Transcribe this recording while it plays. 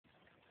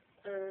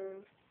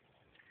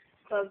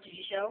Clove-who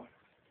show.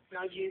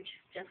 No Juge,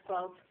 just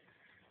Clove.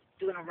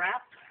 Doing a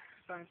rap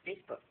from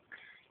Facebook.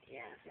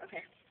 Yeah,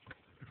 okay.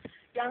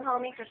 Young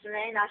homie, Chris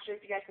Rene. Not sure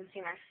if you guys can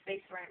see my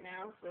face right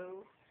now,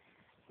 so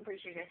I'm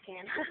pretty sure you guys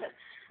can.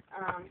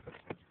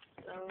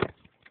 So,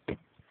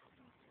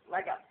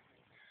 let go.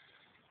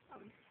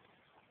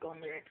 Going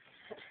lyrics.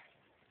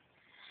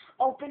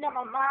 Open up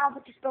my mouth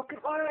with the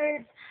spoken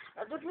words.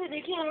 Look me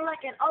they can't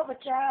like an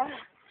overture.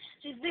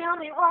 She's the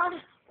only one.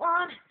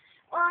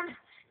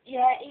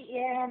 Yeah,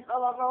 and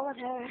so I roll with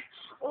her.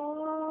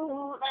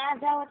 Ooh, that's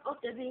how it's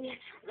supposed to be.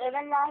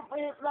 Living life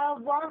with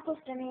love, one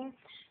close to me.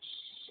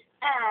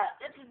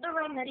 This is the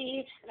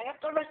remedy, and I got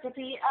the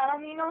recipe. I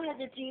don't need no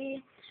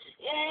hesitancy.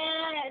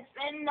 Yeah, it's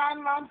been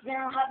 9 months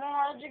now. Haven't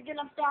had a drink and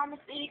I'm starting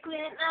to see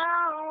clear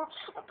now.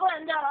 I'm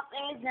putting down my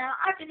things now.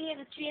 I can hear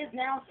the cheers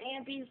now.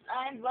 Seeing peace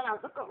signs when I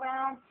look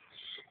around.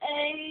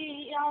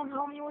 Hey, young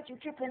homie, what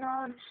you tripping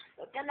on?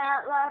 Looking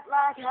at life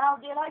like, how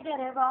did I get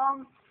it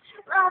wrong?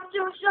 Life's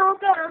too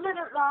short, gotta live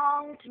it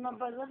long. To my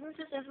brothers and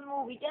sisters,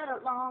 will we get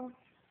along?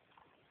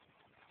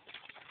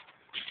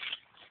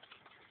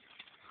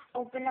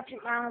 Open up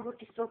your mouth with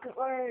the spoken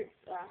words.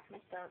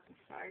 Messed up, I'm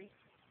sorry.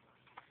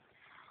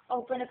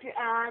 Open up your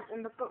eyes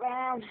and look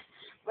around.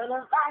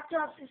 Brothers locked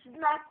up, sisters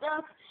locked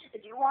up.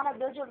 If you wanna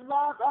build your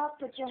love up,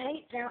 put your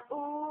hate down.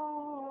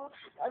 Ooh,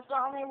 that's the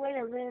only way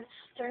to live.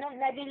 Turn it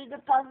negative to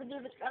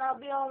positive, it's gonna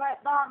be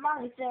alright, Bob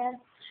Marley said.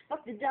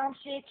 Fuck the dumb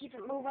shit, keep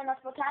it moving,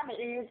 that's what time it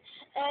is.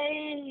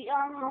 Hey,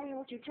 young homie,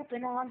 what you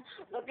tripping on?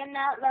 Looking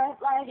at life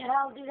like,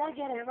 how did I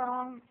get it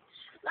wrong?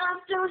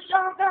 Life's too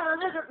short, gotta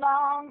live it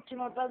long. To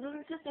my brothers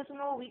and sisters,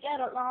 know we get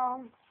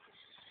along.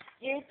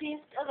 Give peace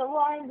to the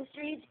war in the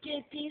streets,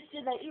 give peace to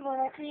the evil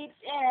that creeps,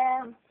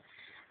 yeah.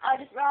 I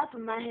just rise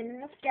from my head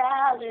in the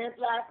sky, live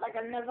life like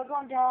I'm never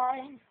gonna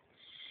die.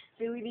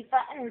 So we be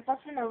fighting and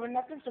fussing over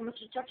nothing, so much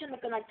destruction,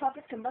 looking like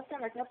puppets, combusting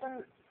like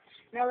nothing.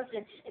 Now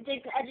listen, it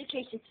takes an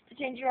education to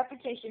change your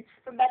reputation.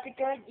 From bad to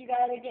good, you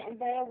gotta get in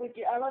better with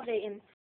your elevating.